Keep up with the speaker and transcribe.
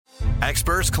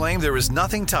Experts claim there is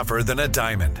nothing tougher than a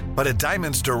diamond. But at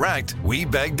Diamonds Direct, we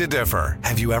beg to differ.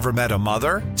 Have you ever met a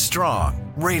mother?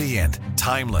 Strong, radiant,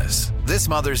 timeless. This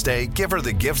Mother's Day, give her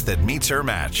the gift that meets her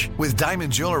match. With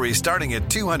diamond jewelry starting at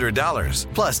 $200.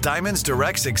 Plus Diamonds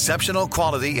Direct's exceptional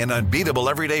quality and unbeatable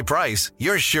everyday price,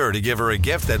 you're sure to give her a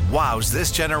gift that wows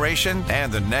this generation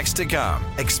and the next to come.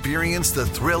 Experience the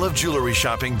thrill of jewelry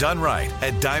shopping done right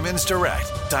at Diamonds Direct.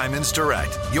 Diamonds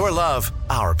Direct. Your love,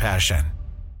 our passion.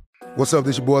 What's up,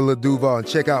 this your boy Lil Duval, and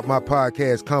check out my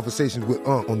podcast, Conversations with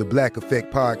Unc, on the Black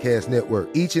Effect Podcast Network.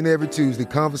 Each and every Tuesday,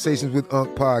 Conversations with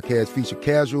Unc podcast feature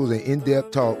casual and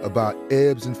in-depth talk about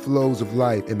ebbs and flows of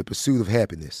life and the pursuit of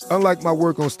happiness. Unlike my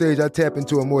work on stage, I tap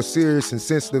into a more serious and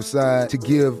sensitive side to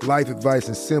give life advice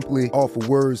and simply offer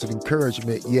words of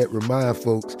encouragement, yet remind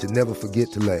folks to never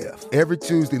forget to laugh. Every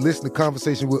Tuesday, listen to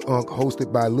Conversations with Unc,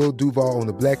 hosted by Lil Duval on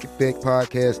the Black Effect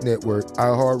Podcast Network,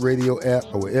 iHeartRadio app,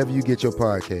 or wherever you get your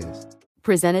podcasts.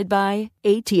 Presented by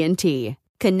AT&T.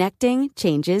 Connecting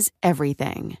changes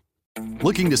everything.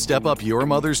 Looking to step up your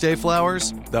Mother's Day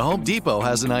flowers? The Home Depot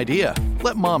has an idea.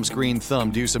 Let Mom's green thumb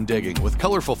do some digging with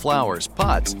colorful flowers,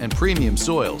 pots, and premium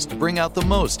soils to bring out the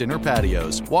most in her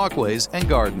patios, walkways, and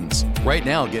gardens. Right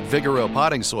now, get Vigoro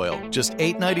potting soil, just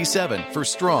 $8.97 for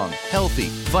strong, healthy,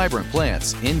 vibrant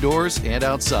plants indoors and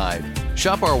outside.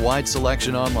 Shop our wide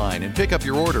selection online and pick up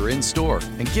your order in-store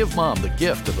and give Mom the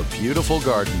gift of a beautiful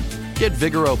garden. Get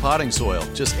Vigoro potting soil,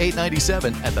 just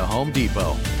 $8.97 at the Home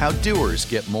Depot. How doers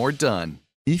get more done.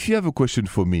 If you have a question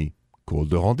for me, call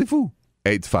the Rendezvous.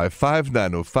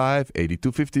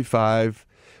 855-905-8255.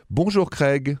 Bonjour,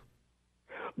 Craig.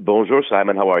 Bonjour,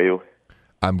 Simon. How are you?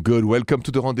 I'm good. Welcome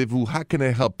to the Rendezvous. How can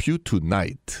I help you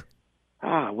tonight?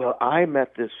 Well, I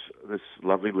met this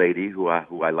lovely lady who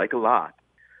I like a lot.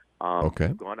 Okay.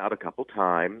 I've gone out a couple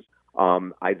times.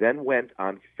 I then went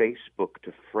on Facebook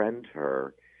to friend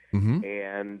her. Mm-hmm.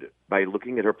 And by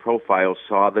looking at her profile,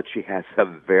 saw that she has a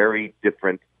very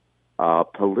different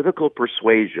political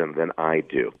persuasion than I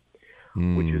do,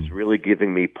 which is really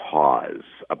giving me pause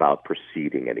about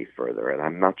proceeding any further. And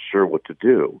I'm not sure what to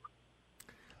do.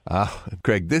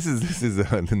 Craig, this is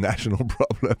a national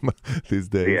problem these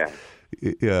days.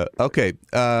 Yeah. Okay.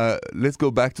 Let's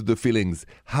go back to the feelings.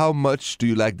 How much do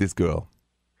you like this girl?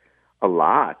 A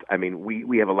lot. I mean,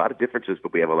 we have a lot of differences,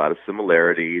 but we have a lot of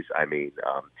similarities. I mean,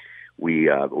 we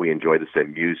enjoy the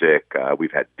same music.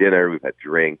 We've had dinner. We've had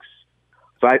drinks.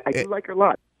 So I do like her a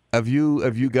lot. Have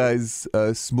you guys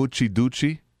smoochy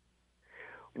doochy?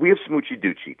 We have smoochy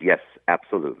doochy. Yes,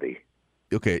 absolutely.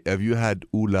 Okay. Have you had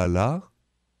ooh la la?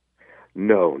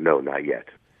 No, not yet.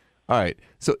 All right.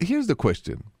 So here's the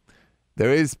question.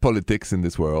 There is politics in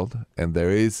this world, and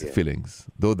there is feelings,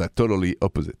 though they're totally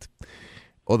opposite.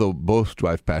 Although both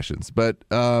drive passions. But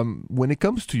when it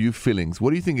comes to your feelings,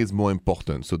 what do you think is more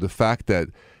important? So the fact that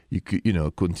you could,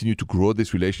 continue to grow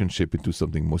this relationship into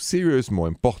something more serious, more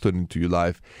important into your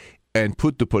life, and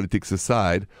put the politics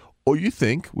aside, or you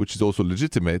think, which is also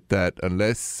legitimate, that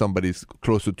unless somebody's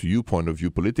closer to you point of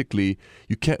view politically,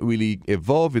 you can't really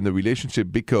evolve in the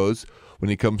relationship because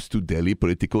when it comes to daily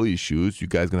political issues, you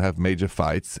guys are going to have major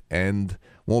fights and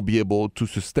won't be able to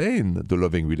sustain the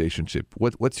loving relationship.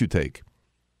 What's your take?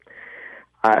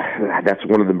 That's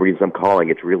one of the reasons I'm calling.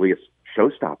 It's really a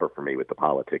showstopper for me with the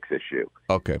politics issue.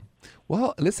 Okay.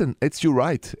 Well, listen, it's your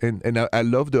right. And I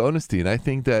love the honesty. And I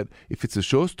think that if it's a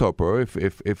showstopper,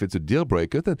 if it's a deal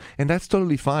breaker, and that's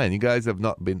totally fine. You guys have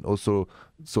not been also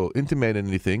so intimate in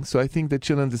anything. So I think that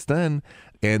you'll understand.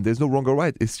 And there's no wrong or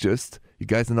right. It's just you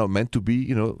guys are not meant to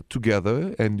be,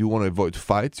 together. And you want to avoid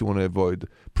fights. You want to avoid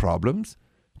problems.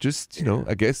 Just,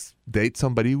 I guess, date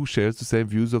somebody who shares the same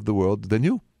views of the world than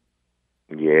you.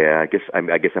 Yeah, I guess I'm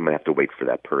gonna have to wait for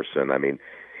that person. I mean,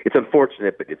 it's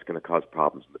unfortunate, but it's gonna cause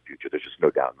problems in the future. There's just no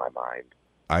doubt in my mind.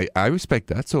 I respect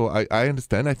that. So I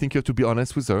understand. I think you have to be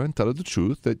honest with her and tell her the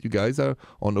truth that you guys are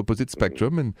on opposite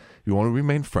spectrum and you want to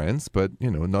remain friends, but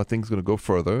nothing's gonna go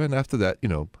further. And after that,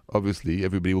 obviously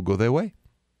everybody will go their way.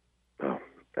 Oh,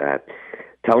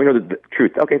 telling her the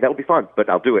truth. Okay, that will be fun, but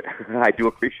I'll do it. I do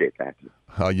appreciate that.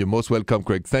 You're most welcome,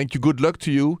 Craig. Thank you. Good luck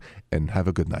to you, and have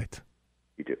a good night.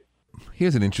 You too.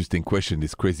 Here's an interesting question,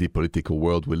 this crazy political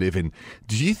world we live in.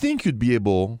 Do you think you'd be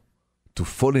able to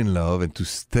fall in love and to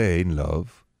stay in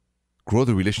love, grow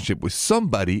the relationship with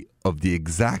somebody of the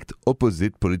exact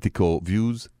opposite political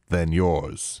views than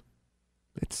yours?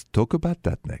 Let's talk about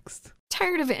that next.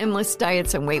 Tired of endless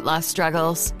diets and weight loss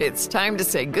struggles? It's time to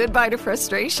say goodbye to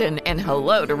frustration and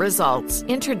hello to results.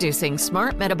 Introducing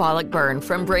Smart Metabolic Burn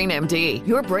from BrainMD,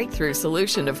 your breakthrough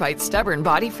solution to fight stubborn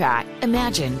body fat.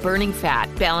 Imagine burning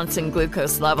fat, balancing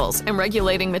glucose levels, and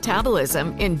regulating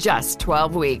metabolism in just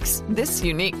 12 weeks. This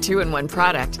unique 2-in-1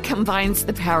 product combines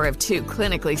the power of 2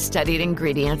 clinically studied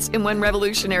ingredients in one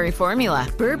revolutionary formula.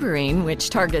 Berberine,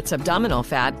 which targets abdominal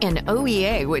fat, and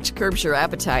OEA, which curbs your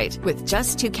appetite. With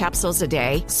just 2 capsules a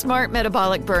day, Smart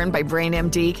Metabolic Burn by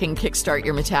BrainMD can kickstart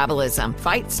your metabolism,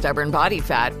 fight stubborn body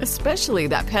fat, especially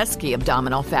that pesky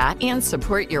abdominal fat, and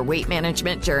support your weight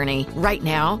management journey. Right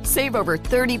now, save over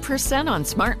 30% on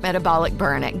Smart Metabolic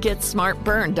Burn at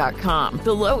GetSmartBurn.com.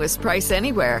 The lowest price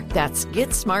anywhere. That's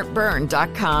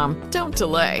GetSmartBurn.com. Don't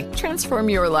delay. Transform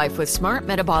your life with Smart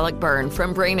Metabolic Burn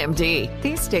from BrainMD.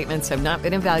 These statements have not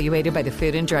been evaluated by the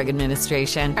Food and Drug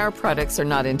Administration. Our products are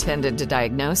not intended to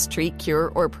diagnose, treat,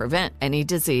 cure, or prevent any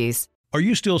disease. Are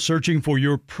you still searching for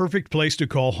your perfect place to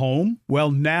call home?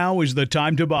 Well, now is the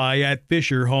time to buy at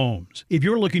Fisher Homes. If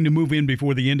you're looking to move in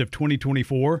before the end of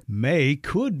 2024, May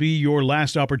could be your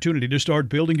last opportunity to start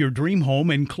building your dream home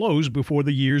and close before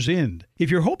the year's end. If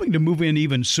you're hoping to move in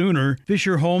even sooner,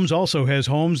 Fisher Homes also has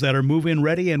homes that are move-in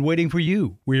ready and waiting for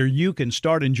you, where you can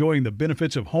start enjoying the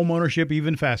benefits of homeownership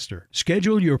even faster.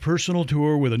 Schedule your personal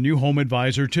tour with a new home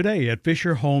advisor today at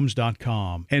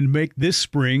FisherHomes.com and make this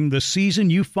spring the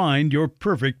season you find your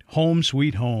perfect home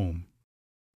sweet home.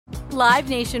 Live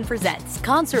Nation presents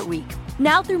Concert Week.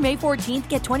 Now through May 14th,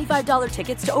 get $25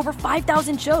 tickets to over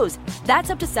 5,000 shows. That's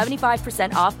up to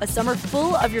 75% off a summer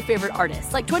full of your favorite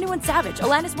artists like 21 Savage,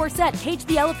 Alanis Morissette, Cage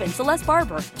the Elephant, Celeste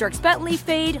Barber, Dierks Bentley,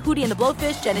 Fade, Hootie and the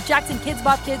Blowfish, Janet Jackson, Kidz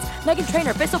Bop Kids, Meghan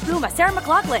Trainor, Peso Pluma, Sarah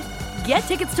McLachlan. Get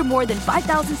tickets to more than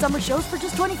 5,000 summer shows for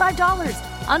just $25.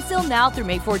 Until now through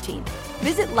May 14th.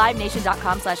 Visit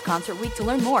LiveNation.com/Concert Week to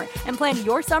learn more and plan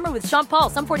your summer with Sean Paul,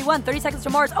 Sum 41, 30 Seconds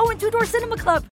to Mars, and Two Door Cinema Club.